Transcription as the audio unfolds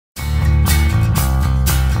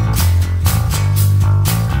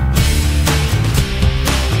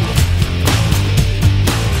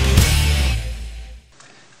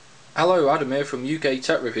Hello, Adam here from UK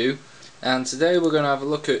Tech Review, and today we're going to have a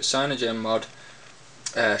look at CyanogenMod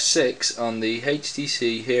 6 on the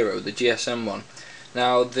HTC Hero, the GSM one.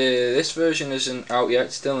 Now this version isn't out yet,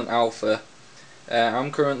 it's still in alpha.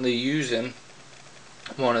 I'm currently using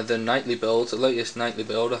one of the nightly builds, the latest nightly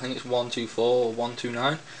build. I think it's 124 or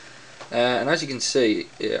 129, and as you can see,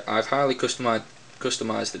 I've highly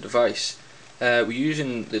customized the device. We're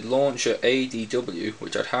using the launcher ADW,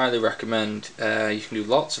 which I'd highly recommend. You can do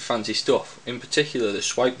lots of fancy stuff, in particular the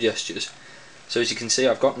swipe gestures. So as you can see,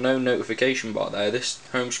 I've got no notification bar there. This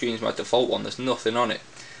home screen is my default one, there's nothing on it.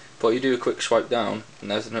 But you do a quick swipe down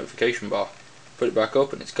and there's the notification bar. Put it back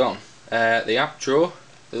up and it's gone. The app drawer,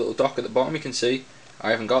 the little dock at the bottom, you can see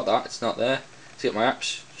I haven't got that, it's not there. See at my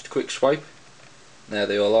apps, just a quick swipe. There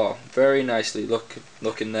they all are. Very nicely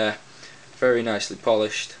looking there, very nicely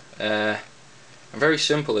polished. And very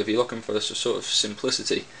simple if you're looking for a sort of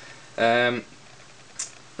simplicity. Another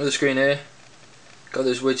screen here, got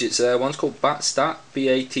those widgets there. One's called BATSTAT,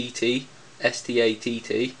 BATT,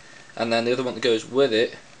 and then the other one that goes with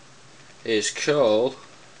it is called,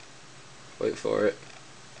 wait for it,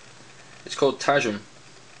 it's called Tajum,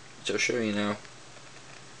 which I'll show you now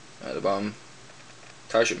at the bottom.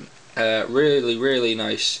 Tajum. Really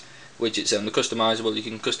nice widgets, and they're customizable. You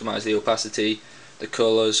can customize the opacity, the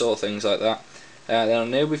colours, all things like that. Then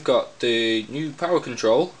on here we've got the new power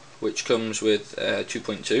control, which comes with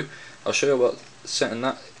 2.2. I'll show you what setting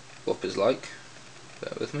that up is like.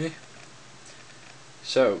 Bear with me.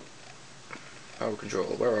 So, power control,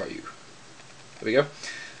 where are you? There we go.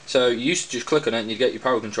 So you used to just click on it and you'd get your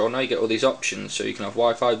power control. Now you get all these options. So you can have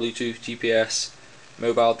Wi-Fi, Bluetooth, GPS,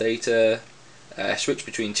 mobile data, switch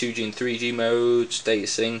between 2G and 3G modes, data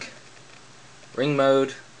sync, ring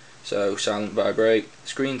mode, so silent vibrate,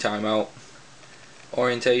 screen timeout,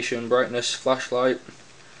 orientation, brightness, flashlight,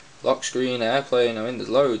 lock screen, airplane. I mean, there's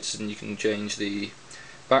loads, and you can change the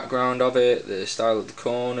background of it, the style of the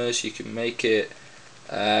corners. You can make it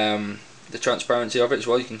the transparency of it as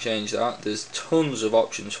well. You can change that. There's tons of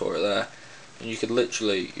options for it there, and you could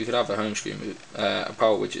have a home screen with a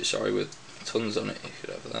power widget, sorry, with tons on it. You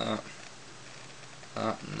could have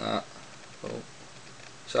that, and that. Oh,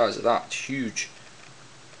 size of that, it's huge.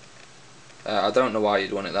 I don't know why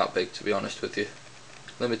you'd want it that big, to be honest with you.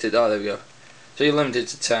 Limited, oh there we go. So you're limited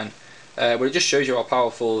to 10. But it just shows you how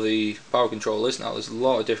powerful the power control is now. There's a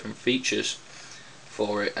lot of different features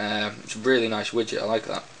for it. It's a really nice widget, I like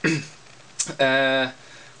that.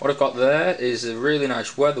 What I've got there is a really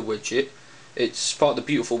nice weather widget. It's part of the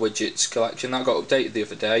Beautiful Widgets collection. That got updated the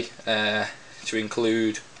other day to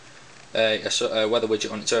include a weather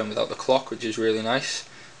widget on its own without the clock, which is really nice.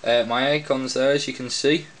 My icons there, as you can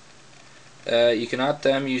see, you can add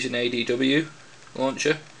them using ADW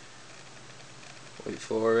launcher. Wait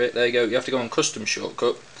for it. There you go. You have to go on custom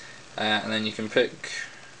shortcut, and then you can pick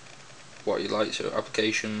what you like. So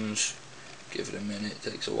applications. Give it a minute.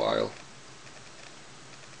 It takes a while.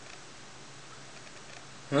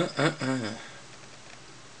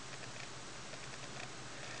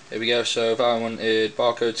 Here we go. So if I wanted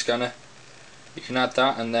barcode scanner, you can add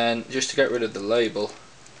that, and then just to get rid of the label,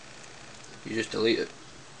 you just delete it.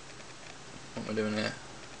 What am I doing here?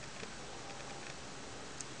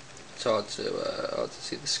 It's hard to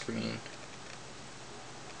see the screen.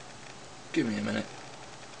 Give me a minute.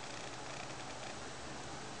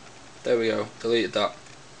 There we go, deleted that.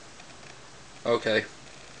 Okay.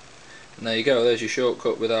 And there you go, there's your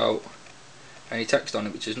shortcut without any text on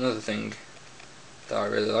it, which is another thing that I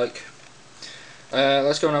really like.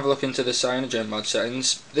 Let's go and have a look into the CyanogenMod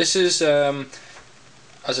settings. This is, as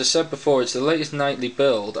I said before, it's the latest nightly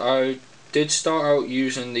build. I did start out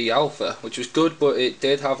using the alpha, which was good, but it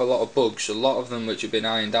did have a lot of bugs, a lot of them which have been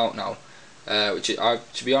ironed out now.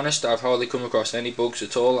 To be honest, I've hardly come across any bugs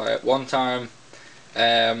at all. At one time,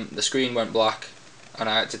 the screen went black, and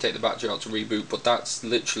I had to take the battery out to reboot. But that's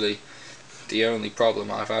literally the only problem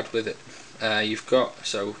I've had with it. You've got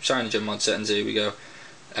CyanogenMod settings. Here we go.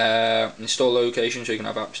 Install location, so you can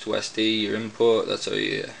have apps to SD. Your input. That's how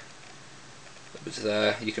you. It's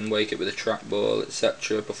there. You can wake it with a trackball,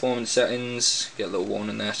 etc. Performance settings, get a little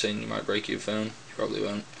warning there saying you might break your phone. You probably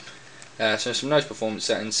won't. So some nice performance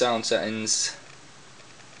settings, sound settings,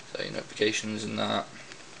 so your notifications and that.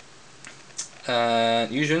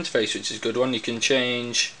 User interface, which is a good one. You can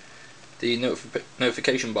change the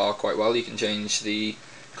notification bar quite well. You can change the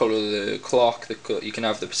colour of the clock. You can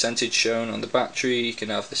have the percentage shown on the battery. You can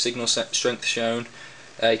have the signal strength shown.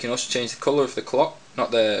 You can also change the colour of the clock, not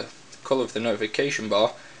the colour of the notification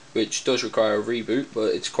bar, which does require a reboot,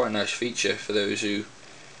 but it's quite a nice feature for those who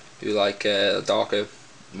like a darker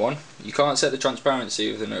one. You can't set the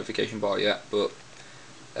transparency of the notification bar yet, but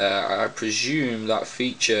I presume that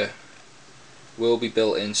feature will be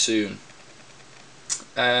built in soon.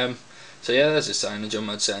 So yeah, there's a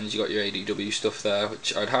CyanogenMod sends. You got your ADW stuff there,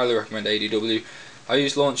 which I'd highly recommend. ADW. I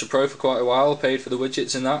used Launcher Pro for quite a while, paid for the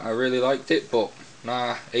widgets and that, I really liked it, but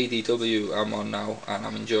nah, ADW I'm on now and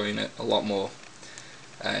I'm enjoying it a lot more.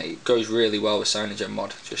 It goes really well with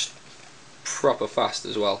CyanogenMod, just proper fast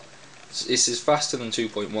as well. This is faster than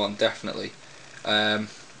 2.1, definitely. I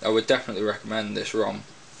would definitely recommend this ROM,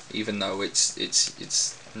 even though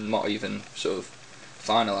it's not even sort of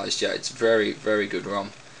finalised yet. It's very good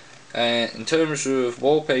ROM. In terms of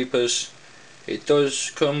wallpapers, it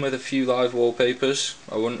does come with a few live wallpapers.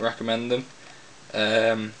 I wouldn't recommend them.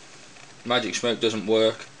 Magic Smoke doesn't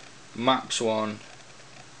work. Max one,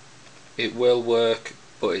 it will work,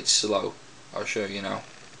 but it's slow. I'll show you now.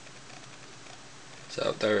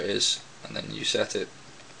 So there it is, and then you set it.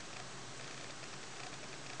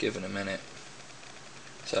 Give it a minute.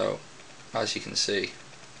 So as you can see,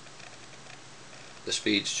 the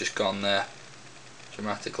speed's just gone there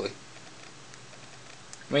dramatically.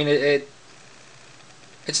 I mean,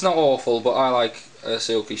 it's not awful, but I like a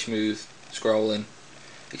silky smooth scrolling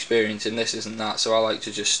experience, and this isn't that, so I like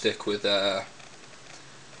to just stick with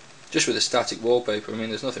just with a static wallpaper. I mean,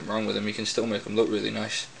 there's nothing wrong with them, you can still make them look really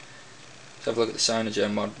nice. Let's have a look at the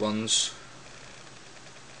CyanogenMod ones.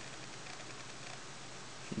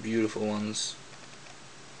 Some beautiful ones.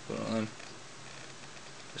 Put on them.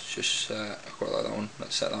 Let's just I quite like that one.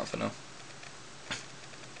 Let's set that for now.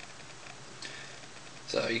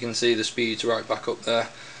 So you can see the speed's right back up there.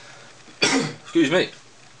 Excuse me.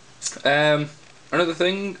 Another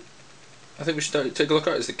thing I think we should take a look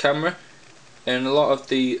at is the camera. In a lot of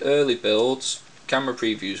the early builds, camera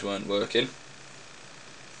previews weren't working.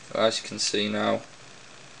 As you can see now,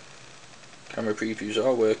 camera previews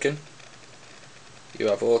are working. You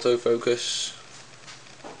have autofocus.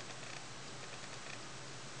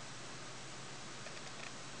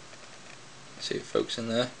 See it focusing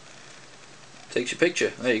there. Takes your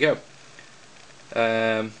picture. There you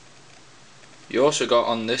go. You also got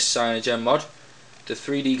on this CyanogenMod the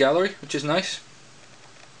 3D gallery, which is nice.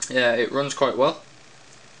 Yeah, it runs quite well.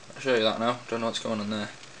 I'll show you that now. Don't know what's going on there.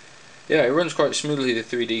 Yeah, it runs quite smoothly, the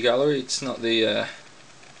 3D gallery. It's not the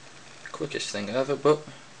quickest thing ever, but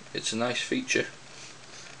it's a nice feature.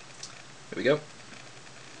 Here we go.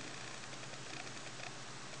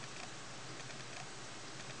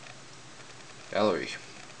 Gallery.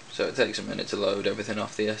 So it takes a minute to load everything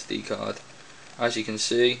off the SD card. As you can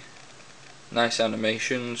see, nice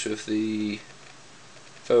animations with the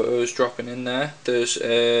photos dropping in there. There's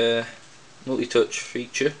a multi-touch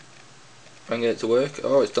feature. If I can get it to work.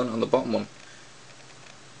 Oh, it's done on the bottom one.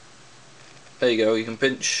 There you go, you can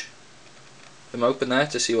pinch them open there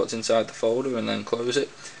to see what's inside the folder and then close it.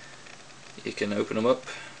 You can open them up.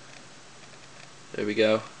 There we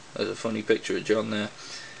go. There's a funny picture of John there.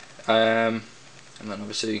 And then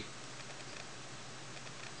obviously,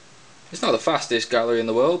 it's not the fastest gallery in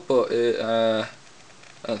the world, but I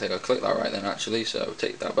don't think I clicked that right then actually, so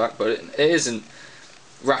take that back. But it isn't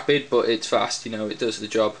rapid, but it's fast, you know, it does the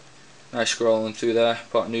job. Nice scrolling through there,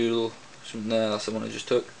 pot noodle, something there, that's the one I just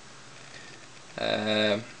took.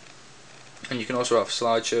 And you can also have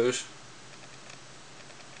slideshows.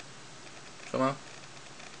 Somehow.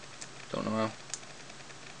 Don't know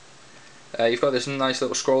how. You've got this nice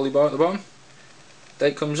little scrolly bar at the bottom.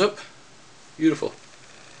 Date comes up. Beautiful.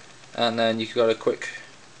 And then you've got a quick,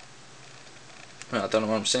 well, I don't know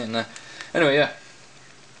what I'm saying there. Anyway,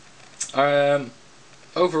 yeah.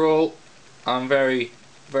 Overall, I'm very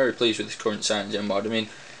pleased with this current CyanogenMod. I mean,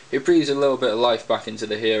 it breathes a little bit of life back into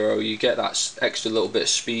the Hero. You get that extra little bit of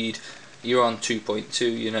speed. You're on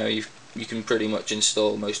 2.2. You know, you can pretty much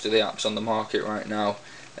install most of the apps on the market right now.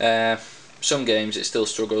 Some games it still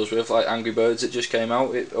struggles with, like Angry Birds that just came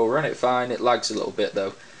out. It'll run it fine. It lags a little bit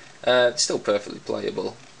though. It's still perfectly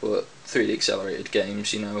playable, but 3D accelerated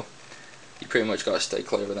games, you know, you pretty much got to stay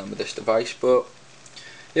clear of them with this device. But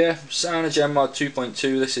yeah, CyanogenMod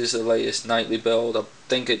 2.2. This is the latest nightly build. I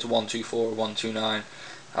think it's 124 or 129.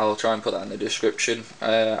 I'll try and put that in the description.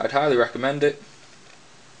 I'd highly recommend it.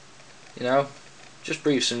 You know, just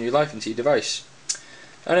breathe some new life into your device.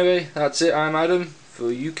 Anyway, that's it. I'm Adam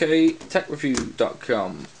for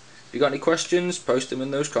UKTechReview.com. If you got any questions, post them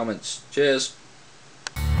in those comments. Cheers.